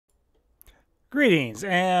Greetings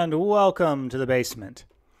and welcome to the basement.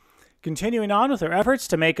 Continuing on with our efforts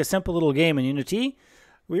to make a simple little game in Unity,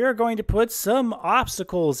 we are going to put some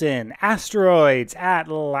obstacles in, asteroids at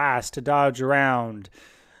last to dodge around.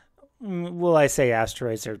 Well, I say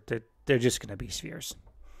asteroids, they're just going to be spheres.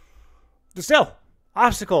 But still,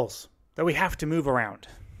 obstacles that we have to move around.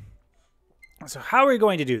 So how are we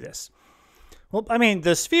going to do this? Well, I mean,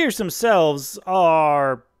 the spheres themselves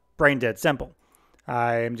are brain dead simple.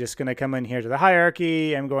 I'm just going to come in here to the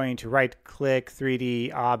hierarchy. I'm going to right-click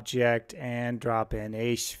 3D object and drop in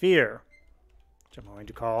a sphere, which I'm going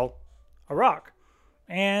to call a rock.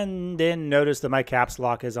 And then notice that my caps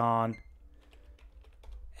lock is on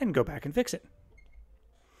and go back and fix it.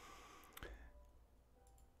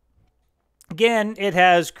 Again, it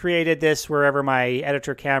has created this wherever my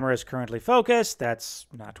editor camera is currently focused. That's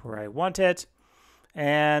not where I want it.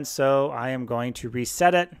 And so I am going to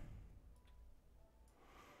reset it.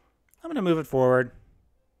 I'm going to move it forward.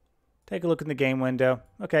 Take a look in the game window.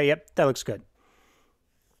 Okay, yep, that looks good.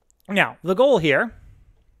 Now, the goal here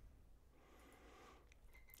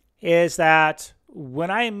is that when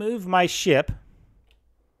I move my ship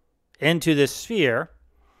into this sphere,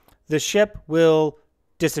 the ship will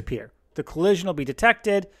disappear. The collision will be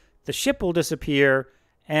detected, the ship will disappear,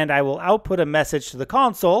 and I will output a message to the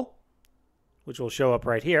console, which will show up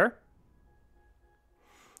right here,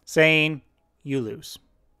 saying, "You lose."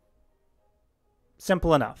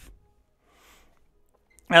 Simple enough.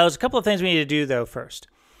 Now, there's a couple of things we need to do, though, first.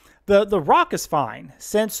 The rock is fine.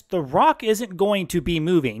 Since the rock isn't going to be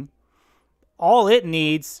moving, all it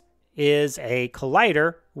needs is a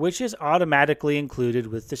collider, which is automatically included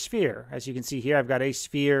with the sphere. As you can see here, I've got a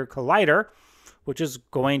sphere collider, which is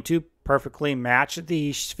going to perfectly match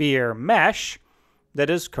the sphere mesh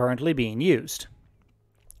that is currently being used.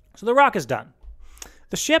 So the rock is done.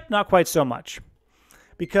 The ship, not quite so much,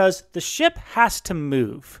 because the ship has to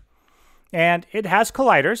move. And it has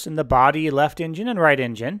colliders in the body, left engine, and right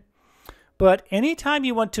engine. But anytime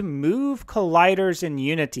you want to move colliders in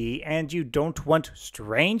Unity and you don't want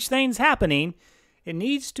strange things happening, it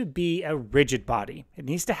needs to be a rigid body. It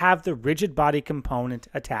needs to have the rigid body component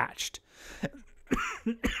attached.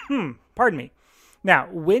 Pardon me. Now,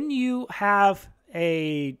 when you have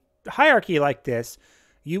a hierarchy like this,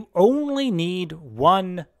 you only need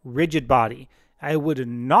one rigid body. I would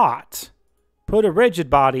not put a rigid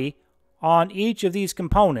body on each of these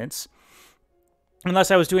components unless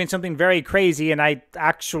I was doing something very crazy and I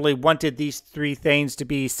actually wanted these three things to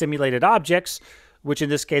be simulated objects, which in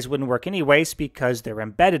this case wouldn't work anyways because they're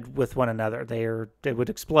embedded with one another. They would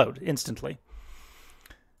explode instantly.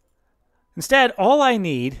 Instead, all I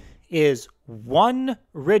need is one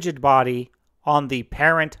rigid body on the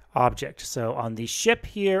parent object. So on the ship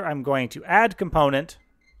here, I'm going to add component,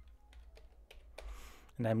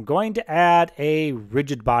 and I'm going to add a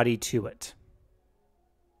rigid body to it.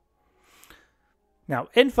 Now,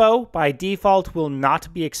 info by default will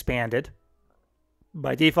not be expanded.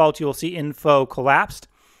 By default, you'll see info collapsed.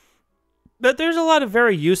 But there's a lot of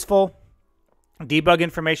very useful debug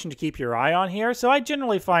information to keep your eye on here, so I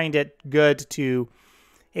generally find it good to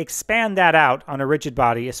expand that out on a rigid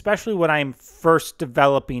body, especially when I'm first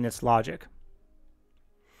developing its logic.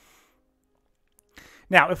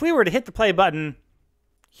 Now, if we were to hit the play button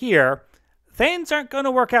here, things aren't going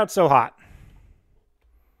to work out so hot.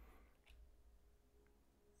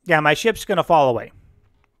 Yeah, my ship's going to fall away.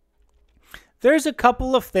 There's a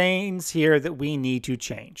couple of things here that we need to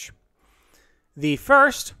change. The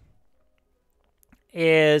first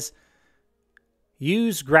is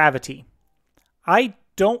use gravity. I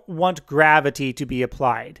don't want gravity to be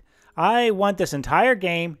applied. I want this entire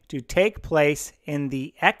game to take place in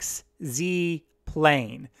the XZ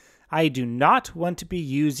plane. I do not want to be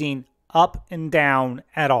using up and down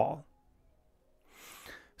at all.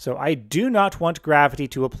 So I do not want gravity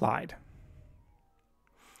to applied.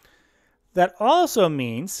 That also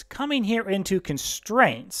means coming here into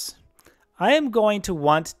constraints, I am going to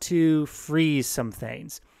want to freeze some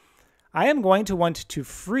things. I am going to want to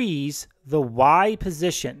freeze the Y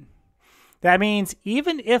position. That means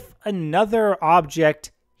even if another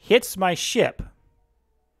object hits my ship,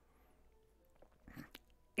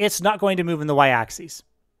 it's not going to move in the Y-axis.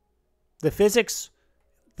 The physics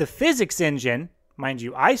engine, mind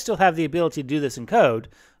you, I still have the ability to do this in code,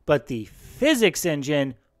 but the physics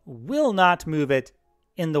engine will not move it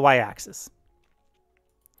in the Y-axis.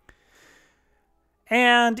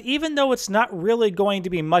 And even though it's not really going to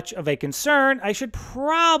be much of a concern, I should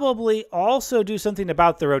probably also do something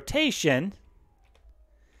about the rotation.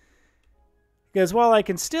 Because while I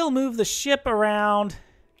can still move the ship around,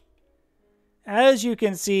 as you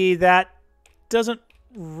can see, that doesn't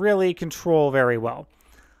really control very well.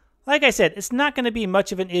 Like I said, it's not going to be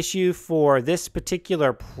much of an issue for this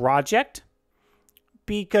particular project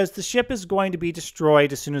because the ship is going to be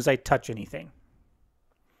destroyed as soon as I touch anything.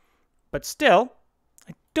 But still,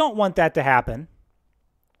 I don't want that to happen.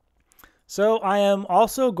 So I am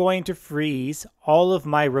also going to freeze all of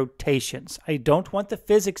my rotations. I don't want the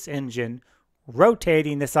physics engine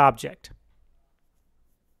rotating this object.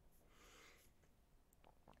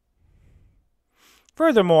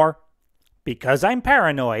 Furthermore, because I'm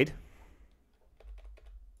paranoid,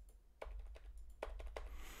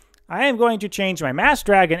 I am going to change my mass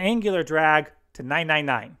drag and angular drag to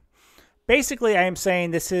 999. Basically, I am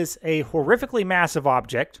saying this is a horrifically massive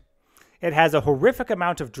object. It has a horrific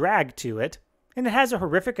amount of drag to it, and it has a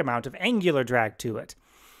horrific amount of angular drag to it.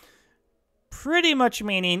 Pretty much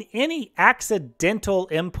meaning any accidental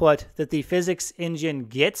input that the physics engine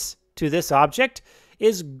gets to this object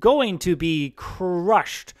is going to be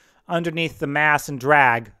crushed underneath the mass and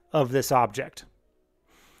drag of this object.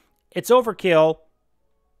 It's overkill,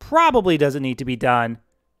 probably doesn't need to be done,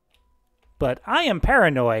 but I am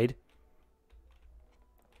paranoid,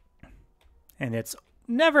 and it's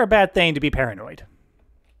never a bad thing to be paranoid.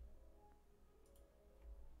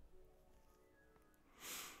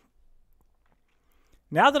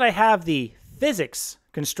 Now that I have the physics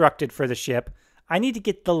constructed for the ship, I need to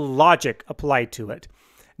get the logic applied to it.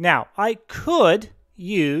 Now, I could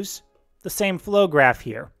use the same flow graph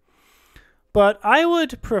here, but I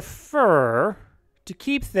would prefer to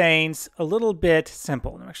keep things a little bit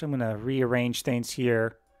simple. Actually, I'm going to rearrange things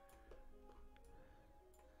here.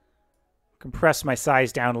 Compress my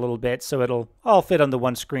size down a little bit so it'll all fit on the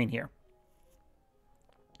one screen here.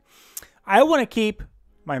 I want to keep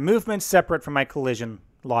my movement separate from my collision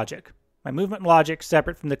logic. My movement logic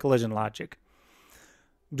separate from the collision logic.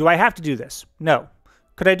 Do I have to do this? No.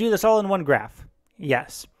 Could I do this all in one graph?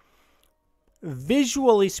 Yes.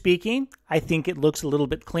 Visually speaking, I think it looks a little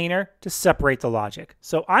bit cleaner to separate the logic.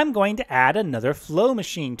 So I'm going to add another flow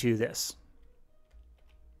machine to this.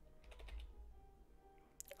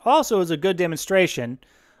 Also is a good demonstration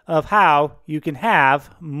of how you can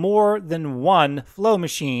have more than one flow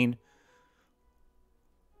machine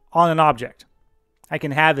on an object. I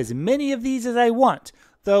can have as many of these as I want,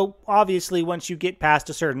 though obviously once you get past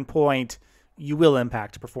a certain point, you will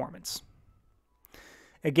impact performance.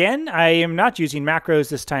 Again, I am not using macros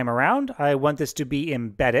this time around. I want this to be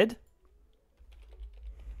embedded.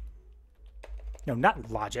 No,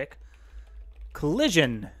 not logic.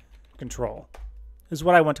 Collision control is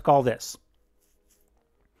what I want to call this.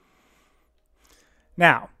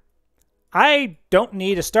 Now, I don't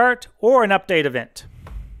need a start or an update event.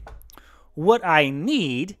 What I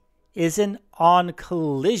need is an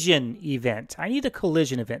on-collision event. I need a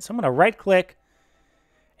collision event. So I'm going to right-click,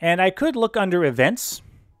 and I could look under events,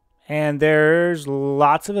 and there's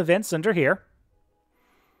lots of events under here.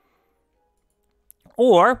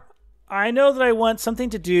 Or I know that I want something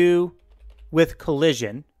to do with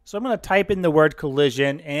collision. So I'm going to type in the word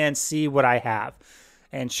collision and see what I have.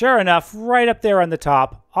 And sure enough, right up there on the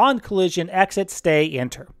top, on collision, exit, stay,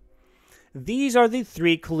 enter. These are the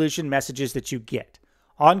three collision messages that you get.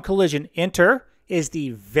 On collision, enter is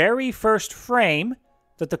the very first frame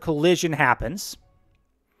that the collision happens.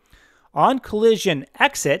 On collision,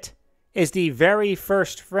 exit is the very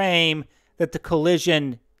first frame that the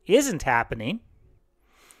collision isn't happening.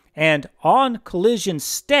 And on collision,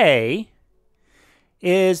 stay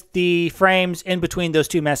is the frames in between those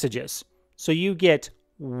two messages. So you get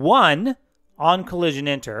one on collision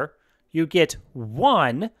enter, you get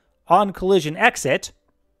one on collision exit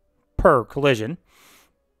per collision,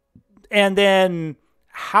 and then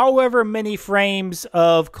however many frames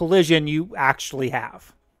of collision you actually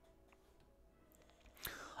have.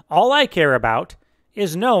 All I care about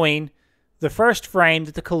is knowing the first frame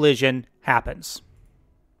that the collision happens.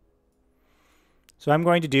 So I'm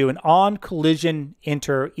going to do an on collision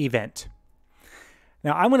enter event.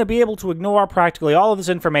 Now I'm going to be able to ignore practically all of this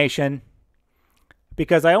information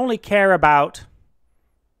because I only care about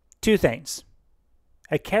two things.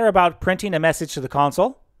 I care about printing a message to the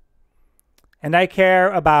console, and I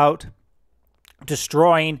care about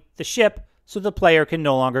destroying the ship so the player can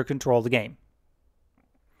no longer control the game.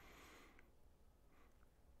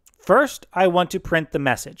 First, I want to print the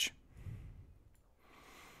message.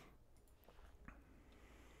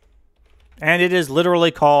 And it is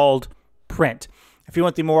literally called print. If you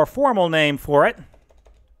want the more formal name for it,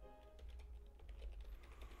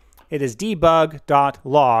 it is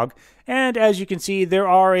debug.log. And as you can see, there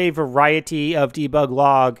are a variety of debug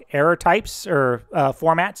log error types or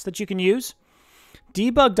formats that you can use.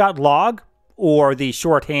 Debug.log, or the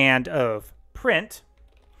shorthand of print,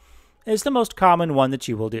 is the most common one that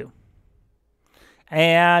you will do.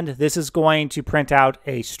 And this is going to print out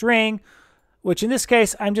a string, which in this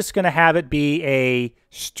case, I'm just going to have it be a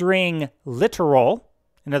string literal.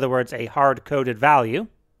 In other words, a hard-coded value.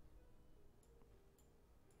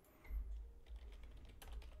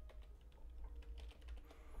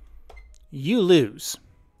 You lose.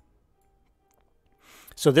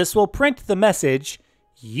 So this will print the message,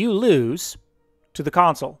 you lose, to the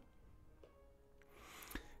console.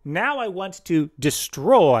 Now I want to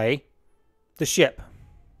destroy the ship.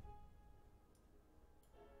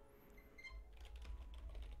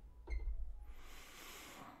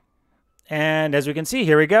 And as we can see,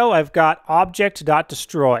 here we go. I've got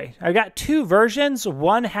object.destroy. I've got two versions.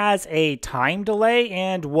 One has a time delay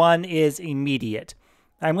and one is immediate.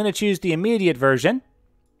 I'm going to choose the immediate version.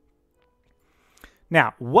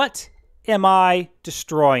 Now, what am I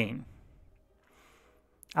destroying?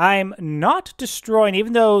 I'm not destroying,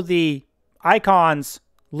 even though the icons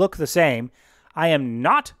look the same, I am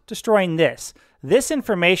not destroying this. This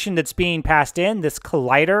information that's being passed in, this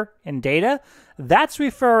collider and data, that's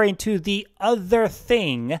referring to the other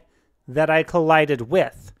thing that I collided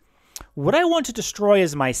with. What I want to destroy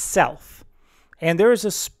is myself. And there is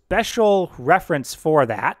a special reference for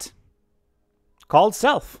that called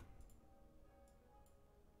self.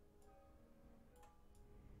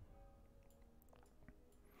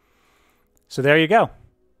 So there you go.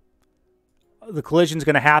 The collision is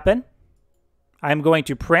going to happen. I'm going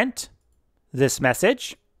to print this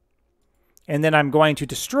message, and then I'm going to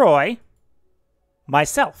destroy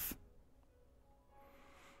myself.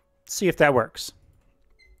 See if that works.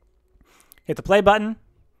 Hit the play button.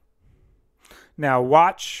 Now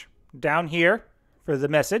watch down here for the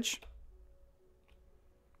message.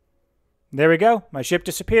 There we go. My ship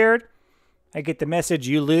disappeared. I get the message,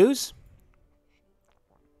 you lose.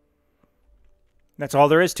 That's all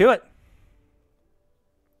there is to it.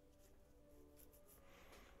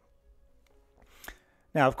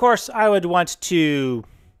 Now, of course, I would want to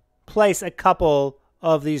place a couple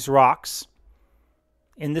of these rocks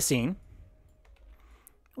in the scene.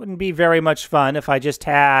 Wouldn't be very much fun if I just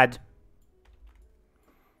had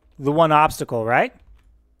the one obstacle, right?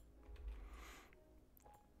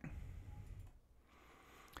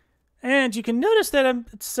 And you can notice that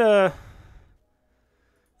it's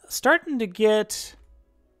starting to get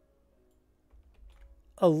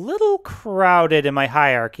a little crowded in my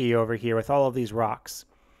hierarchy over here with all of these rocks.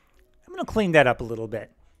 I'm going to clean that up a little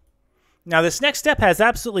bit. Now, this next step has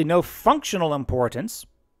absolutely no functional importance.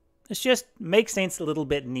 It just makes things a little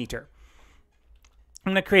bit neater.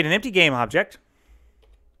 I'm going to create an empty game object.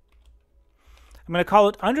 I'm going to call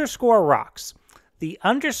it underscore rocks. The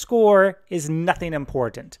underscore is nothing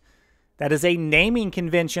important. That is a naming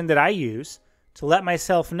convention that I use to let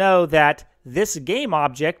myself know that this game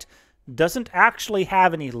object doesn't actually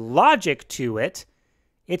have any logic to it.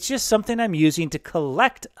 It's just something I'm using to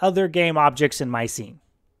collect other game objects in my scene.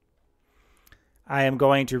 I am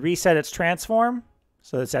going to reset its transform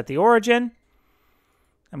so it's at the origin.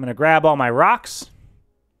 I'm going to grab all my rocks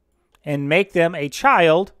and make them a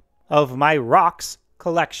child of my rocks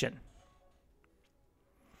collection.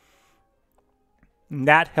 And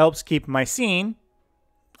that helps keep my scene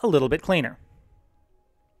a little bit cleaner.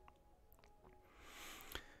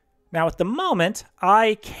 Now, at the moment,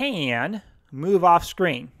 I can move off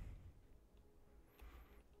screen.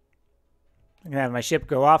 I'm going to have my ship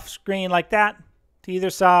go off screen like that to either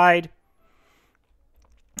side,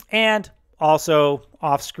 and also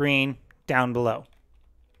off screen down below.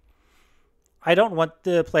 I don't want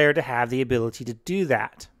the player to have the ability to do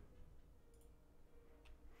that.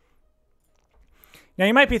 Now,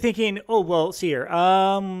 you might be thinking, oh, well, see here,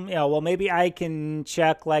 well, maybe I can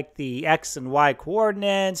check like the X and Y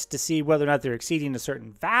coordinates to see whether or not they're exceeding a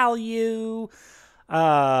certain value.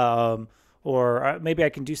 Or maybe I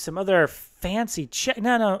can do some other fancy check.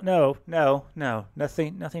 No,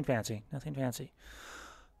 nothing fancy, nothing fancy.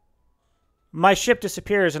 My ship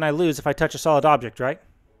disappears and I lose if I touch a solid object, right?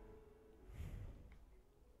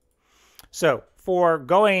 So, for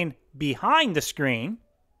going behind the screen,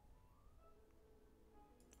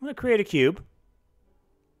 I'm going to create a cube.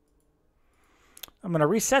 I'm going to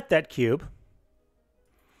reset that cube.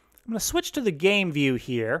 I'm going to switch to the game view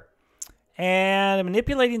here. And I'm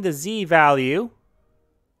manipulating the Z value.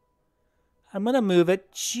 I'm going to move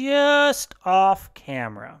it just off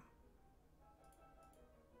camera.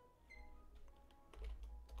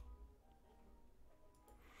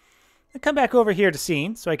 I'll come back over here to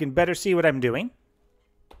scene so I can better see what I'm doing.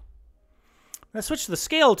 I'm going to switch to the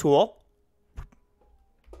scale tool.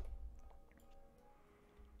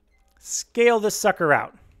 Scale this sucker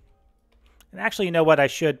out. And actually, you know what? I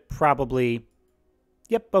should probably...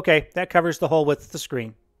 Yep, okay. That covers the whole width of the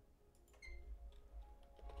screen.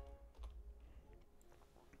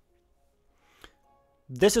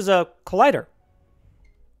 This is a collider.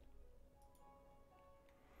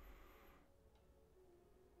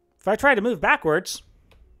 If I try to move backwards,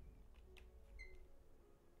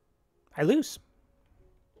 I lose.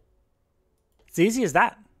 It's easy as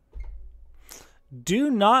that.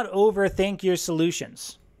 Do not overthink your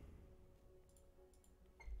solutions.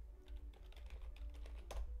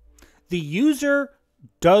 The user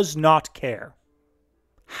does not care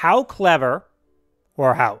how clever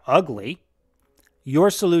or how ugly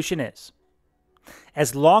your solution is.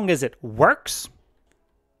 As long as it works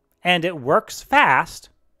and it works fast,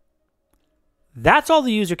 that's all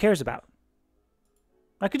the user cares about.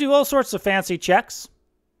 I could do all sorts of fancy checks,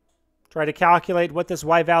 try to calculate what this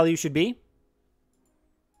Y value should be,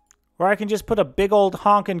 or I can just put a big old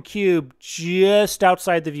honkin' cube just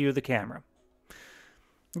outside the view of the camera.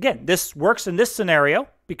 Again, this works in this scenario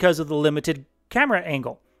because of the limited camera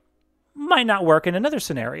angle. Might not work in another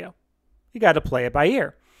scenario. You got to play it by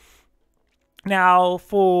ear. Now,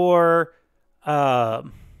 for the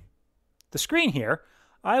screen here,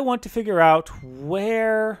 I want to figure out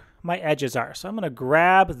where my edges are. So I'm going to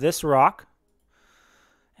grab this rock,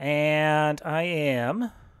 and I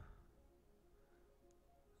am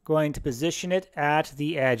going to position it at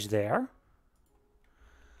the edge there.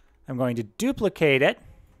 I'm going to duplicate it.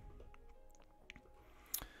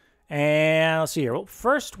 And let's see here. Well,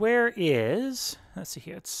 first, where is... Let's see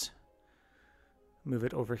here. Let's move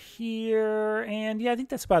it over here. And yeah, I think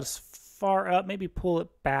that's about as far up. Maybe pull it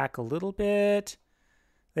back a little bit.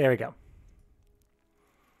 There we go.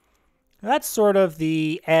 That's sort of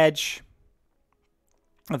the edge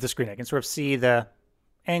of the screen. I can sort of see the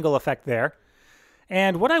angle effect there.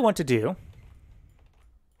 And what I want to do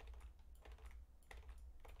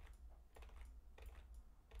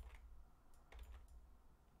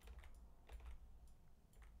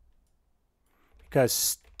because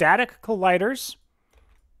static colliders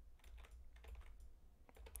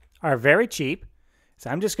are very cheap. So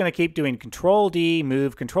I'm just going to keep doing Control D,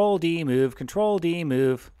 move, Control D, move, Control D,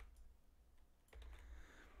 move.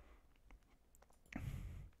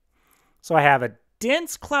 So I have a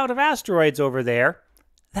dense cloud of asteroids over there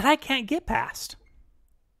that I can't get past.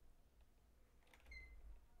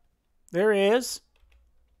 There is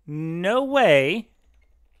no way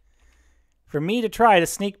for me to try to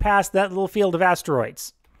sneak past that little field of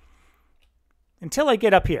asteroids until I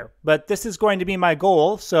get up here. But this is going to be my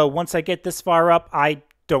goal, so once I get this far up, I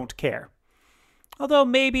don't care. Although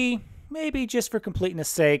maybe just for completeness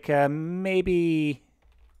sake, maybe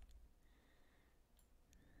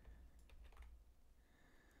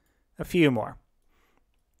a few more.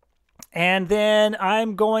 And then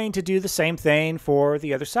I'm going to do the same thing for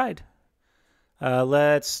the other side.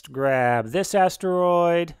 Let's grab this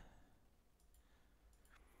asteroid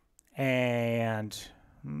and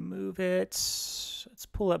move it. Let's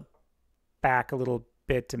pull it back a little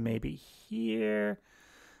bit to maybe here.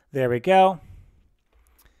 There we go.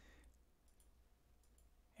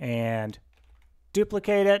 And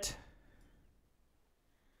duplicate it.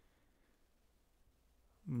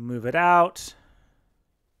 Move it out.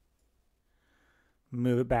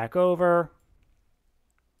 Move it back over.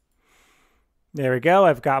 There we go.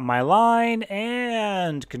 I've got my line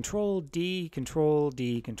and Control D, Control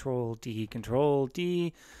D, Control D, Control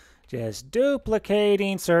D. Just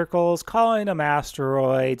duplicating circles, calling them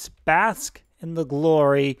asteroids. Bask in the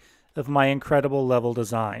glory of my incredible level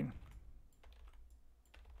design.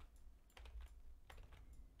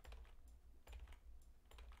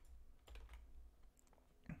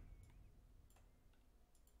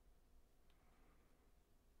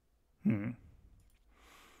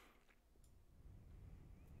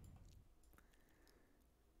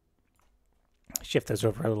 Shift those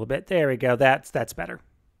over a little bit. There we go. That's better.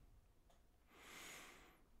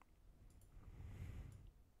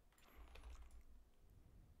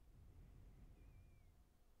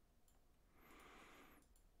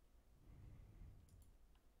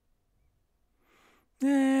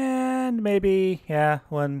 And maybe, yeah,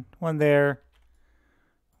 one there,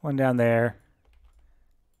 one down there.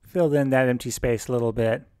 Filled in that empty space a little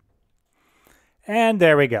bit. And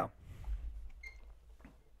there we go.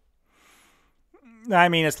 I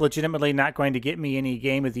mean, it's legitimately not going to get me any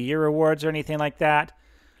Game of the Year awards or anything like that,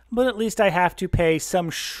 but at least I have to pay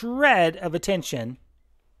some shred of attention.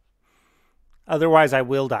 Otherwise, I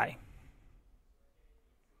will die.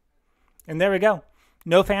 And there we go.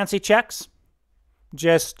 No fancy checks.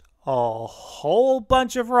 Just a whole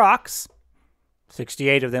bunch of rocks.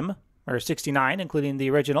 68 of them, or 69, including the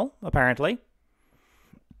original, apparently.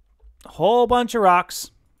 A whole bunch of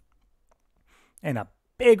rocks, and a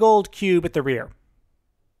big old cube at the rear.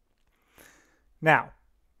 Now,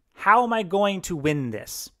 how am I going to win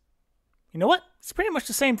this? You know what? It's pretty much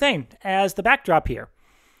the same thing as the backdrop here.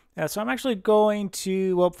 So I'm actually going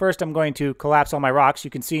to, well, first I'm going to collapse all my rocks.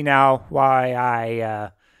 You can see now why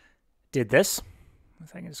I did this.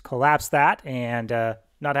 I can just collapse that and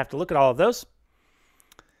not have to look at all of those.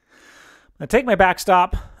 I'm going to take my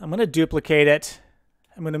backstop. I'm going to duplicate it.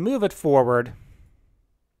 I'm going to move it forward.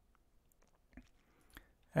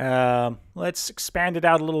 Let's expand it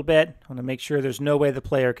out a little bit. I want to make sure there's no way the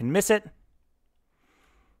player can miss it.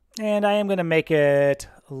 And I am going to make it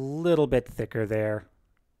a little bit thicker there.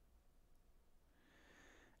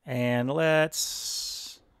 And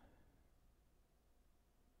let's,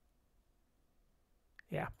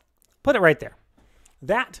 yeah, put it right there.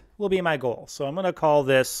 That will be my goal. So I'm going to call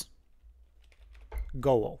this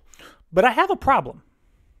goal. But I have a problem.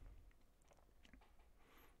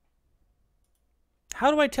 How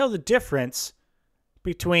do I tell the difference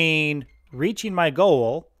between reaching my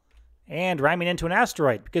goal and ramming into an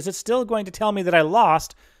asteroid? Because it's still going to tell me that I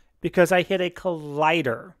lost because I hit a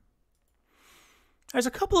collider. There's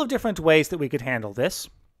a couple of different ways that we could handle this.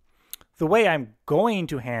 The way I'm going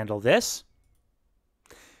to handle this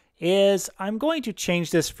is I'm going to change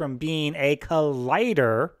this from being a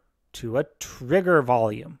collider to a trigger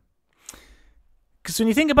volume. Because when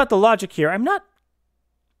you think about the logic here, I'm not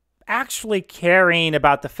actually caring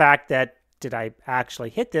about the fact that did I actually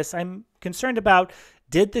hit this. I'm concerned about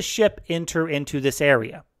did the ship enter into this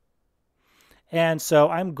area. And so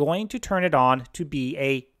I'm going to turn it on to be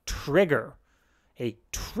a trigger. A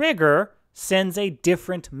trigger sends a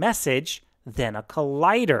different message than a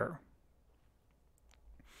collider.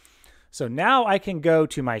 So now I can go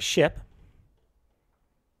to my ship.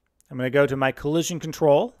 I'm going to go to my collision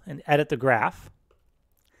control and edit the graph.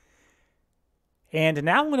 And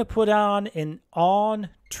now I'm going to put on an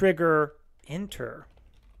on-trigger enter.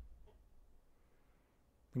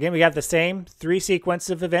 Again, we have the same three sequence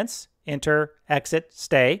of events. Enter, exit,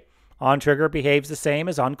 stay. On-trigger behaves the same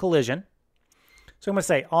as on collision. So I'm going to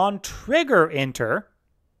say on-trigger enter.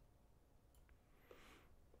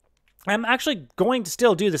 I'm actually going to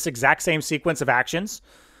still do this exact same sequence of actions.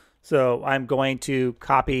 So I'm going to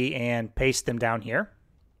copy and paste them down here.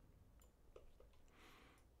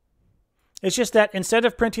 It's just that instead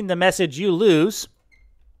of printing the message you lose,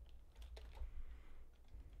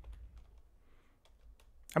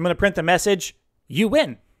 I'm going to print the message you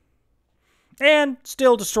win. And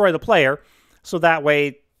still destroy the player, so that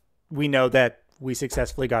way we know that we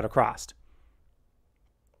successfully got across.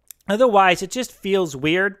 Otherwise, it just feels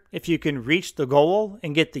weird if you can reach the goal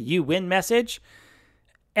and get the you win message,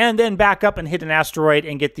 and then back up and hit an asteroid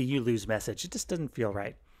and get the you lose message. It just doesn't feel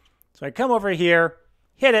right. So I come over here,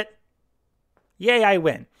 hit it, yay, I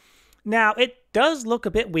win. Now, it does look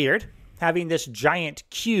a bit weird having this giant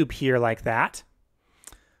cube here like that.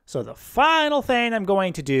 So the final thing I'm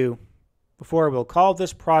going to do before we'll call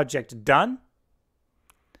this project done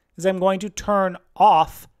is I'm going to turn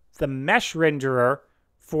off the mesh renderer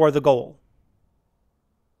for the goal.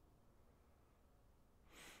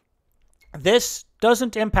 This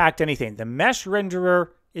doesn't impact anything. The mesh renderer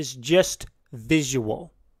is just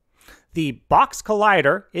visual. The box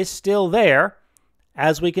collider is still there,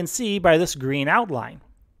 as we can see by this green outline.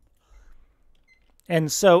 And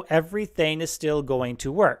so everything is still going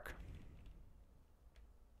to work.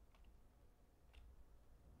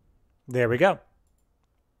 There we go.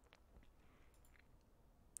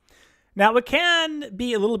 Now, it can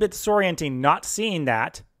be a little bit disorienting not seeing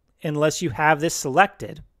that unless you have this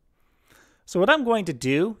selected. So what I'm going to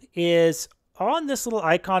do is on this little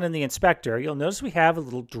icon in the inspector, you'll notice we have a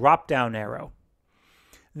little drop-down arrow.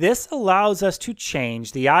 This allows us to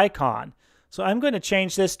change the icon. So I'm going to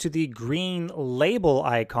change this to the green label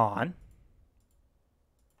icon,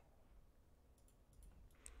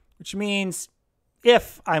 which means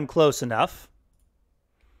if I'm close enough,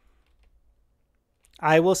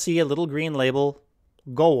 I will see a little green label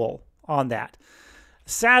goal on that.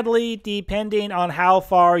 Sadly, depending on how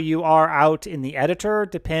far you are out in the editor,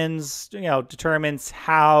 determines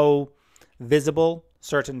how visible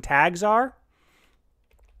certain tags are.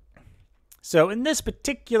 So in this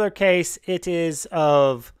particular case, it is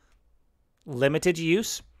of limited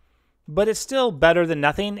use, but it's still better than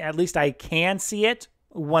nothing. At least I can see it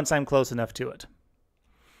once I'm close enough to it.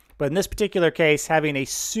 But in this particular case, having a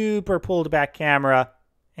super pulled back camera,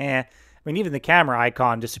 even the camera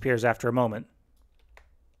icon disappears after a moment.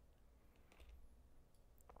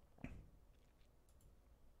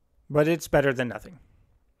 But it's better than nothing.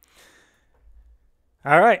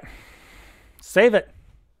 All right. Save it.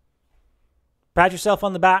 Pat yourself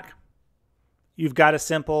on the back. You've got a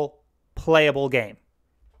simple, playable game.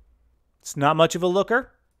 It's not much of a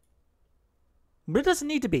looker, but it doesn't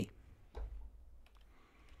need to be.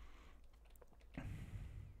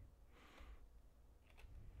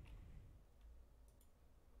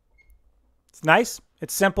 It's nice.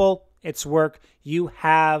 It's simple. It's work. You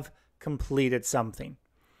have completed something.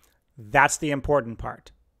 That's the important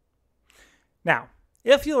part. Now,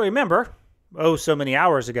 if you'll remember, oh, so many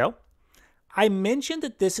hours ago, I mentioned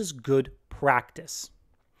that this is good practice.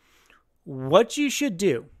 What you should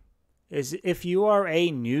do is, if you are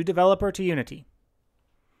a new developer to Unity,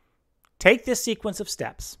 take this sequence of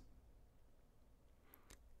steps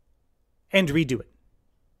and redo it.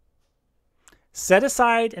 Set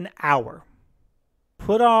aside an hour.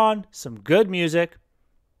 Put on some good music,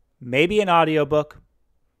 maybe an audiobook.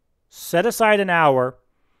 Set aside an hour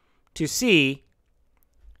to see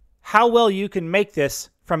how well you can make this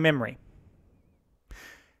from memory.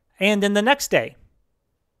 And then the next day,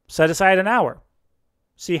 set aside an hour.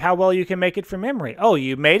 See how well you can make it from memory. Oh,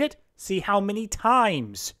 you made it? See how many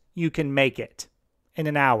times you can make it in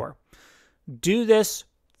an hour. Do this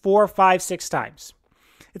 4, 5, 6 times.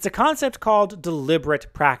 It's a concept called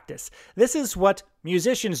deliberate practice. This is what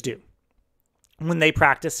musicians do when they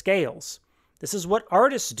practice scales. This is what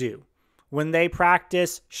artists do when they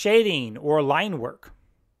practice shading or line work.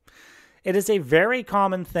 It is a very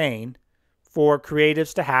common thing for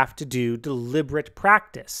creatives to have to do deliberate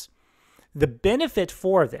practice. The benefit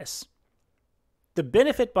for this, the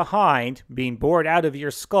benefit behind being bored out of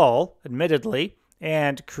your skull, admittedly,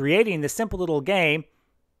 and creating this simple little game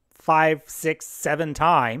 5, 6, 7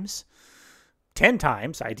 times, 10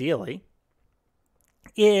 times ideally,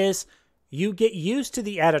 is you get used to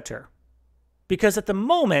the editor. Because at the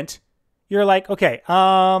moment, you're like, okay,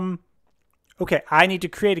 I need to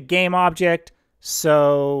create a game object.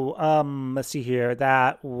 So let's see here.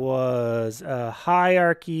 That was a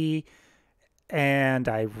hierarchy, and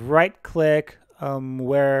I right-click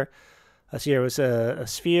where, let's see here, it was a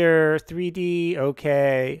sphere, 3D.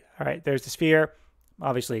 Okay, all right, there's the sphere.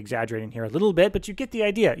 Obviously exaggerating here a little bit, but you get the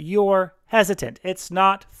idea. You're hesitant. It's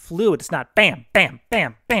not fluid. It's not bam, bam,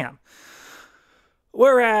 bam, bam.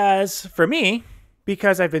 Whereas for me,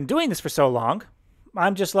 because I've been doing this for so long,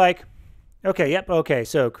 I'm just like, okay, yep, okay.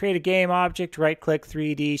 So create a game object, right-click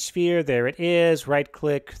 3D sphere. There it is.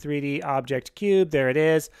 Right-click 3D object cube. There it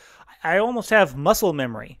is. I almost have muscle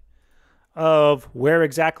memory of where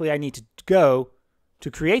exactly I need to go to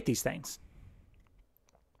create these things.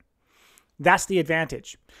 That's the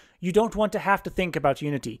advantage. You don't want to have to think about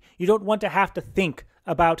Unity. You don't want to have to think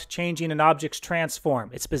about changing an object's transform,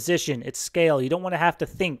 its position, its scale. You don't want to have to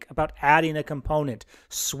think about adding a component,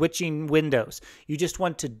 switching windows. You just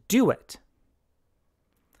want to do it.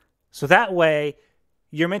 So that way,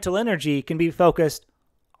 your mental energy can be focused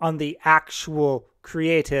on the actual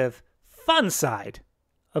creative, fun side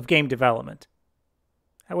of game development.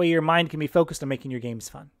 That way your mind can be focused on making your games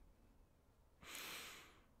fun.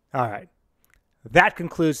 All right. That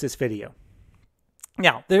concludes this video.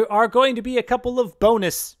 Now, there are going to be a couple of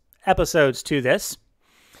bonus episodes to this,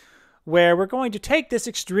 where we're going to take this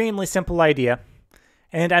extremely simple idea,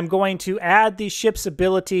 and I'm going to add the ship's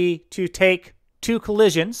ability to take 2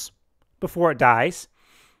 collisions before it dies,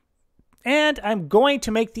 and I'm going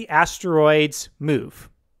to make the asteroids move.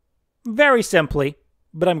 Very simply,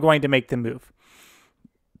 but I'm going to make them move.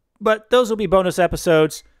 But those will be bonus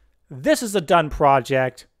episodes. This is a done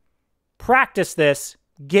project. Practice this,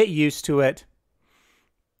 get used to it,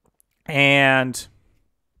 and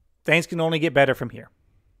things can only get better from here.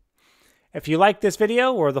 If you like this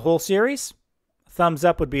video or the whole series, a thumbs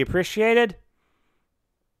up would be appreciated.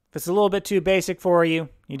 If it's a little bit too basic for you,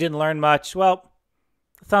 you didn't learn much, well,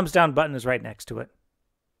 the thumbs down button is right next to it.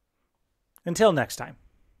 Until next time.